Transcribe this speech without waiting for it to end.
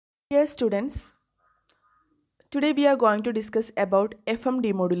Dear students, today we are going to discuss about FM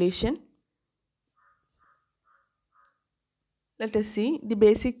demodulation. Let us see the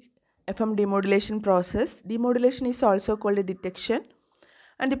basic FM demodulation process. Demodulation is also called a detection,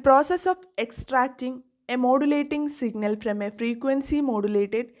 and the process of extracting a modulating signal from a frequency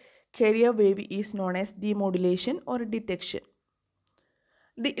modulated carrier wave is known as demodulation or detection.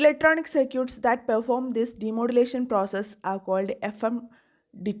 The electronic circuits that perform this demodulation process are called FM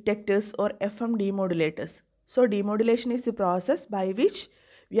detectors or FM demodulators. So demodulation is the process by which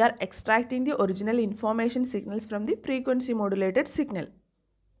we are extracting the original information signals from the frequency modulated signal.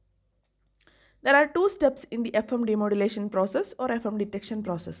 There are two steps in the FM demodulation process or FM detection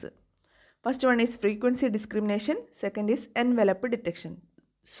process. First one is frequency discrimination, second is envelope detection.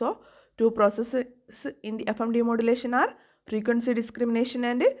 So two processes in the FM demodulation are frequency discrimination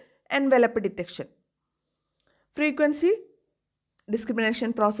and envelope detection. Frequency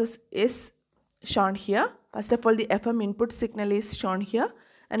discrimination process is shown here. First of all, the FM input signal is shown here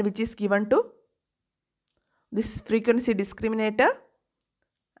and which is given to this frequency discriminator,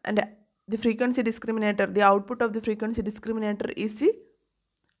 and the frequency discriminator, the output of the frequency discriminator is the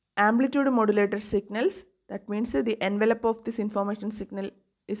amplitude modulator signals. That means the envelope of this information signal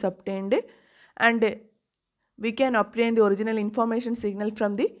is obtained, and we can obtain the original information signal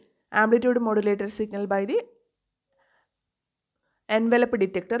from the amplitude modulator signal by the envelope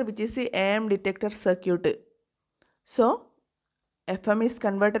detector, which is the AM detector circuit. So FM is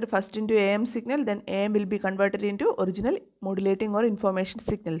converted first into AM signal, then AM will be converted into original modulating or information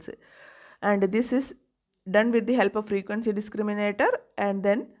signals, and this is done with the help of frequency discriminator and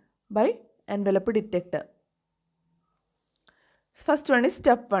then by envelope detector. First one is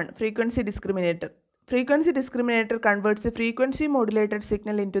step 1, frequency discriminator. Frequency discriminator converts the frequency modulated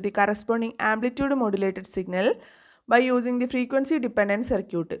signal into the corresponding amplitude modulated signal by using the frequency dependent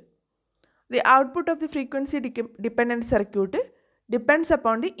circuit. The output of the frequency dependent circuit depends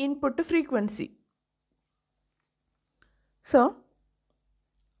upon the input frequency. So,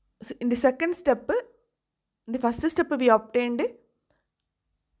 in the second step, in the first step we obtained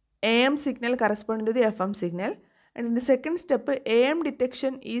AM signal corresponding to the FM signal, and in the second step AM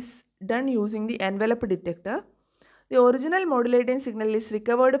detection is done using the envelope detector. The original modulating signal is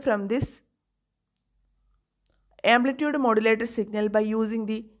recovered from this amplitude modulated signal by using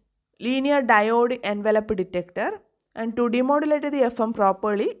the linear diode envelope detector, and to demodulate the FM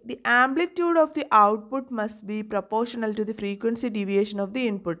properly, the amplitude of the output must be proportional to the frequency deviation of the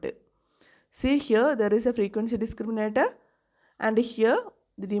input. See here there is a frequency discriminator, and here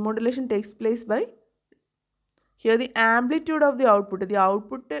the demodulation takes place by here the amplitude of the output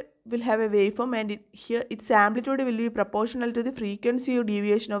will have a waveform, and here its amplitude will be proportional to the frequency or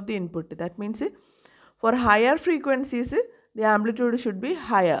deviation of the input. That means for higher frequencies the amplitude should be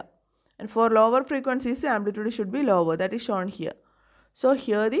higher, and for lower frequencies the amplitude should be lower. That is shown here. So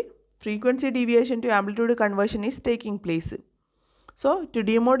here the frequency deviation to amplitude conversion is taking place. So to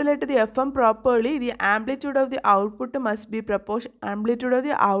demodulate the FM properly, the amplitude of the output must be amplitude of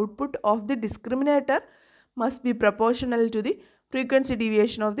the output of the discriminator must be proportional to the frequency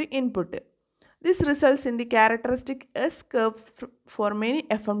deviation of the input. This results in the characteristic S curves for many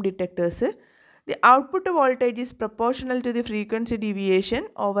FM detectors. The output voltage is proportional to the frequency deviation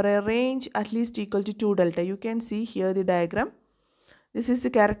over a range at least equal to 2 delta. You can see here the diagram. This is the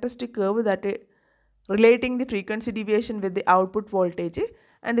characteristic curve that relating the frequency deviation with the output voltage,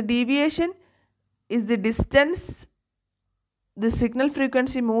 and the deviation is the distance the signal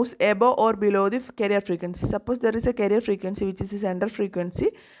frequency moves above or below the carrier frequency. Suppose there is a carrier frequency which is a sender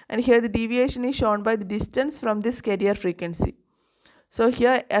frequency, and here the deviation is shown by the distance from this carrier frequency. So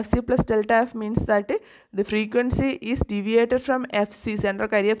here Fc plus delta F means that the frequency is deviated from Fc, central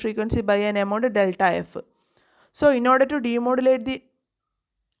carrier frequency, by an amount delta F. So in order to demodulate the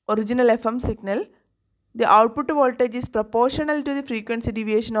original FM signal, the output voltage is proportional to the frequency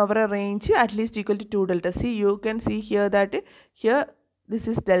deviation over a range at least equal to 2 delta. See, you can see here that here this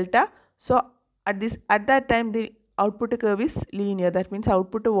is delta. So at that time the output curve is linear. That means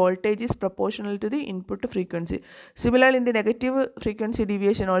output voltage is proportional to the input frequency. Similarly, in the negative frequency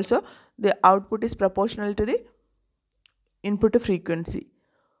deviation also, the output is proportional to the input frequency.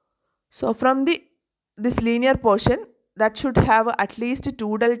 So from this linear portion, that should have at least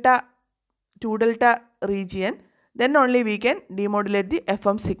 2 delta region, then only we can demodulate the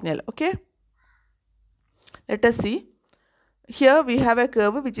FM signal. Okay, let us see. Here we have a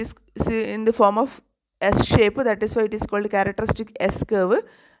curve which is in the form of S shape, that is why it is called characteristic S curve,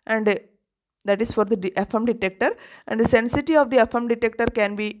 and that is for the FM detector, and the sensitivity of the FM detector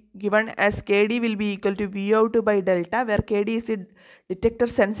can be given as KD will be equal to V out by delta, where KD is the detector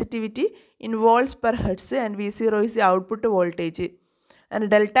sensitivity in volts per hertz, and V0 is the output voltage, and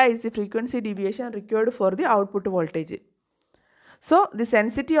delta is the frequency deviation required for the output voltage. So the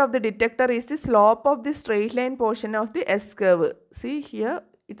sensitivity of the detector is the slope of the straight line portion of the S curve. See here,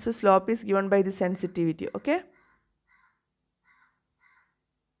 its slope is given by the sensitivity. Okay.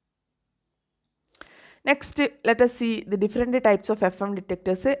 Next, let us see the different types of FM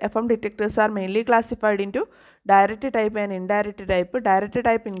detectors. FM detectors are mainly classified into direct type and indirect type. Direct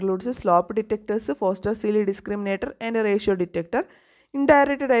type includes slop detectors, Foster Seeley discriminator, and a ratio detector.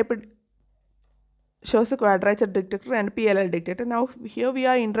 Indirect type shows a quadrature detector and PLL detector. Now here we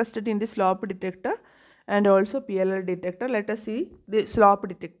are interested in the slop detector and also PLL detector. Let us see the slop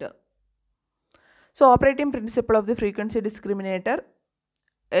detector. So operating principle of the frequency discriminator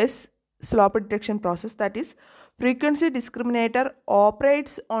is slop detection process, that is, frequency discriminator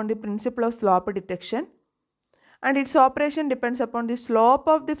operates on the principle of slop detection, and its operation depends upon the slope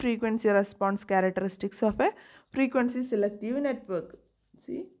of the frequency response characteristics of a frequency selective network.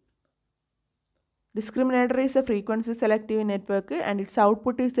 See, discriminator is a frequency selective network, and its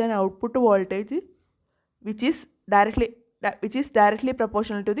output is an output voltage which is directly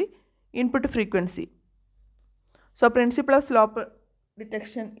proportional to the input frequency. So principle of slop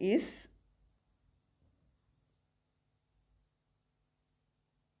detection is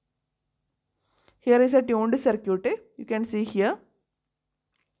here is a tuned circuit. You can see here.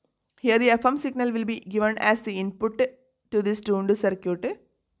 Here the FM signal will be given as the input to this tuned circuit,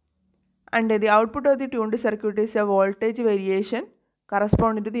 and the output of the tuned circuit is a voltage variation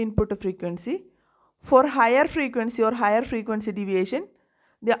corresponding to the input frequency. For higher frequency or higher frequency deviation,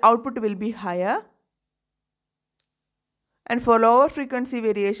 the output will be higher, and for lower frequency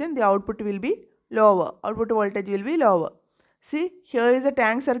variation, the output will be lower. Output voltage will be lower. See, here is a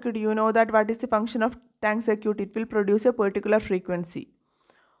tank circuit. You know that what is the function of tank circuit? It will produce a particular frequency,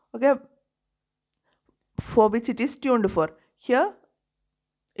 okay, for which it is tuned for. Here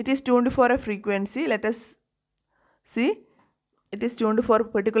it is tuned for a frequency. Let us see, it is tuned for a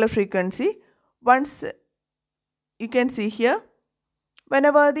particular frequency. Once you can see here,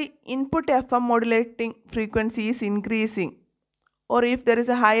 whenever the input FM modulating frequency is increasing, or if there is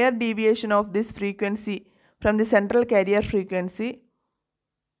a higher deviation of this frequency from the central carrier frequency,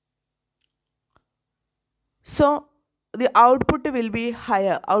 so the output will be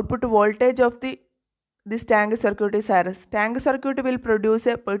higher. Output voltage of this tank circuit is higher. Tank circuit will produce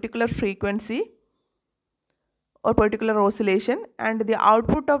a particular frequency or particular oscillation, and the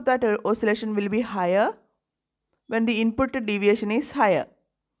output of that oscillation will be higher when the input deviation is higher.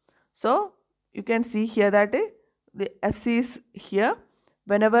 So you can see here that the FC is here.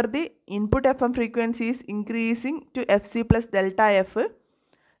 Whenever the input FM frequency is increasing to FC plus delta F,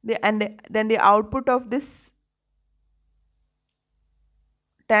 then the output of this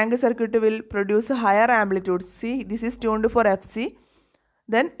tank circuit will produce higher amplitudes. See, this is tuned for FC.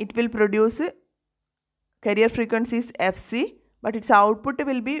 Then it will produce carrier frequency is FC, but its output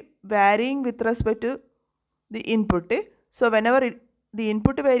will be varying with respect to the input. So whenever the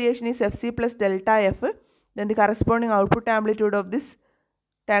input variation is FC plus delta F, then the corresponding output amplitude of this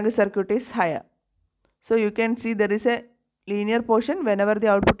tank circuit is higher. So you can see there is a linear portion whenever the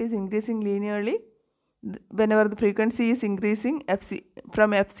output is increasing linearly. Whenever the frequency is increasing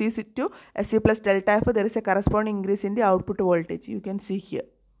from FC to SC plus delta F, there is a corresponding increase in the output voltage. You can see here.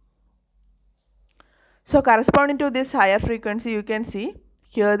 So corresponding to this higher frequency, you can see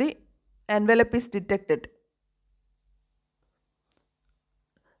here the envelope is detected.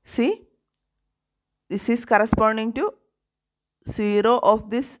 See, this is corresponding to 0 of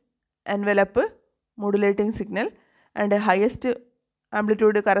this envelope modulating signal, and the highest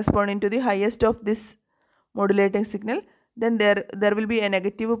amplitude corresponding to the highest of this modulating signal. Then there will be a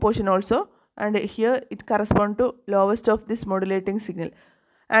negative portion also, and here it corresponds to lowest of this modulating signal.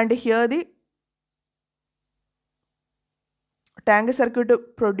 And here the tank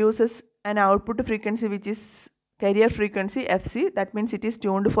circuit produces an output frequency which is carrier frequency FC. That means it is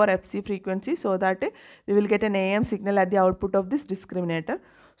tuned for FC frequency, so that we will get an AM signal at the output of this discriminator.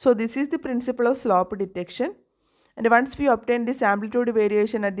 So this is the principle of slop detection, and once we obtain this amplitude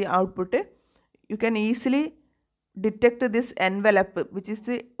variation at the output, you can easily detect this envelope, which is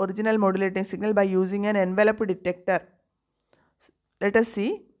the original modulating signal, by using an envelope detector. Let us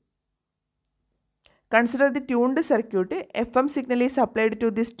see. Consider the tuned circuit. FM signal is applied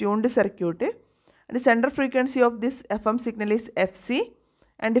to this tuned circuit. The center frequency of this FM signal is FC,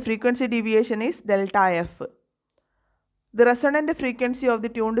 and the frequency deviation is delta F. The resonant frequency of the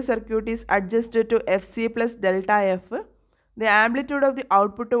tuned circuit is adjusted to FC plus delta F. The amplitude of the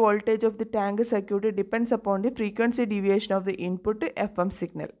output voltage of the tank circuit depends upon the frequency deviation of the input FM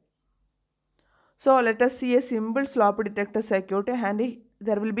signal. So let us see a simple slop detector circuit, and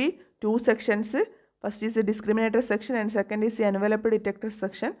there will be two sections. First is the discriminator section and second is the envelope detector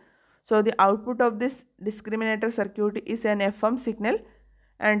section. So the output of this discriminator circuit is an FM signal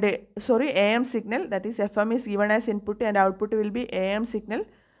and AM signal, that is FM is given as input and output will be AM signal,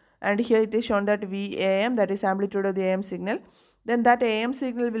 and here it is shown that VAM, that is amplitude of the AM signal. Then that AM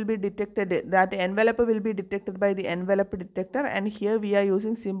signal will be detected, that envelope will be detected by the envelope detector, and here we are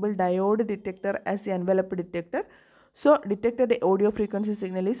using symbol diode detector as the envelope detector. So detected audio frequency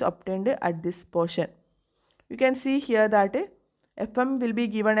signal is obtained at this portion. You can see here that FM will be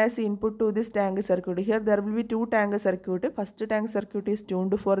given as input to this tank circuit. Here there will be two tank circuit. First tank circuit is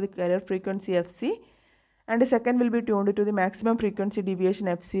tuned for the carrier frequency FC and the second will be tuned to the maximum frequency deviation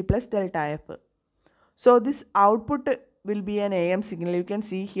FC plus delta F. So this output will be an AM signal. You can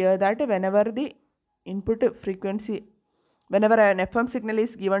see here that whenever the input frequency, whenever an FM signal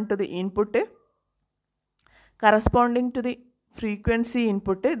is given to the input corresponding to the frequency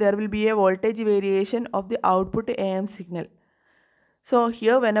input, there will be a voltage variation of the output AM signal. So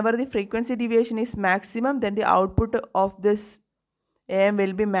here whenever the frequency deviation is maximum, then the output of this AM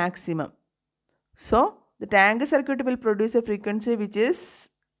will be maximum. So the tank circuit will produce a frequency which is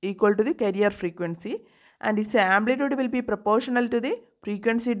equal to the carrier frequency, and its amplitude will be proportional to the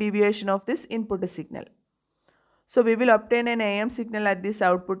frequency deviation of this input signal. So we will obtain an AM signal at this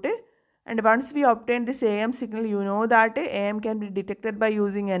output, and once we obtain this AM signal, you know that AM can be detected by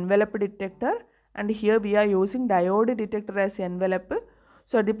using envelope detector, and here we are using diode detector as envelope.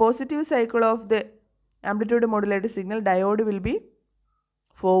 So at the positive cycle of the amplitude modulated signal, diode will be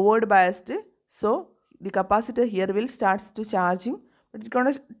forward biased. So the capacitor here will starts to charging, but it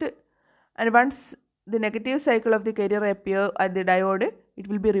cannot, and once the negative cycle of the carrier appear at the diode, it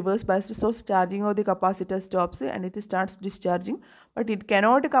will be reverse biased. So charging of the capacitor stops and it starts discharging, but it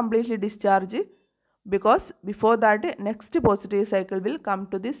cannot completely discharge because before that next positive cycle will come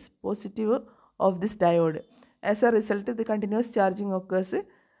to this positive of this diode. As a result, the continuous charging occurs,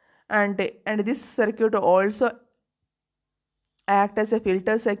 and this circuit also act as a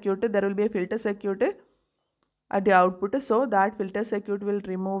filter circuit. There will be a filter circuit at the output, so that filter circuit will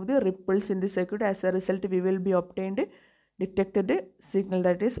remove the ripples in the circuit. As a result, we will be obtained detected signal,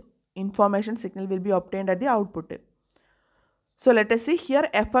 that is information signal will be obtained at the output. So let us see here,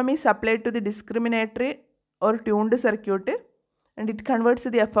 FM is applied to the discriminatory or tuned circuit and it converts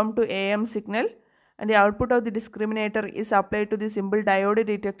the FM to AM signal, and the output of the discriminator is applied to the simple diode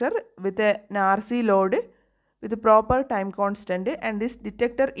detector with an RC load with a proper time constant, and this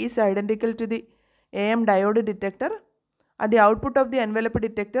detector is identical to the AM diode detector. At the output of the envelope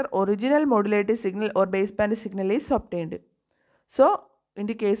detector, original modulated signal or baseband signal is obtained. So in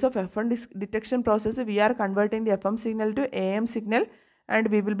the case of FM detection process, we are converting the FM signal to AM signal, and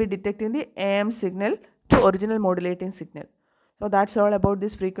we will be detecting the AM signal to original modulating signal. So that's all about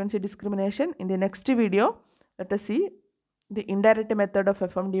this frequency discrimination. In the next video, let us see the indirect method of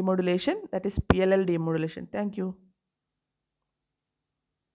FM demodulation, that is PLL demodulation. Thank you.